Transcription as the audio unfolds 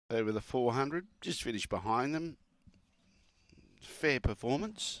over the 400. Just finished behind them. Fair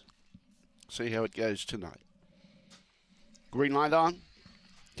performance. See how it goes tonight. Green light on.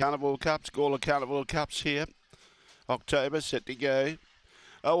 Carnival Cups, Gawler Carnival Cups here. October, set to go.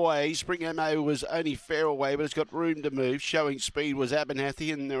 Away, Spring MO was only fair away, but it's got room to move. Showing speed was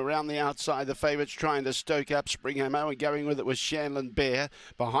Abernathy, and around the outside, the favourites trying to stoke up Spring MO, and going with it was Shanlin Bear.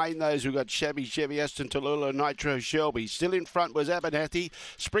 Behind those, we've got Shabby Chevy, Aston Tallulah, Nitro Shelby. Still in front was Abernathy.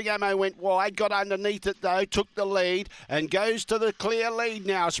 Spring MO went wide, got underneath it though, took the lead, and goes to the clear lead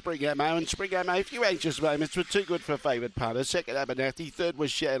now, Spring MO. And Spring MO, a few anxious moments, were too good for favourite punters. Second, Abernathy. Third was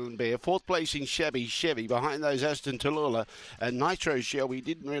Shanlin Bear. Fourth placing Shabby Chevy. Behind those, Aston Tallulah, and Nitro Shelby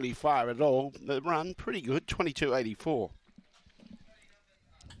didn't really fire at all. The run pretty good, 22.84.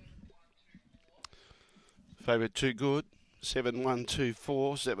 Favourite too good,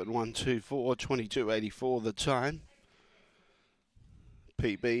 7124, 7124, 22.84 the time.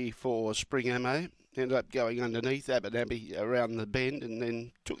 PB for Spring MO. Ended up going underneath Abernathy around the bend and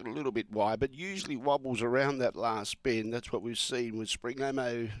then took it a little bit wide, but usually wobbles around that last bend. That's what we've seen with Spring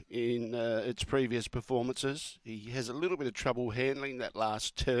MO in its previous performances. He has a little bit of trouble handling that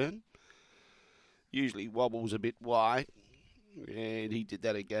last turn. Usually wobbles a bit wide, and he did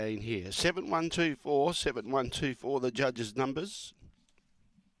that again here. 7124, 7124 the judges' numbers.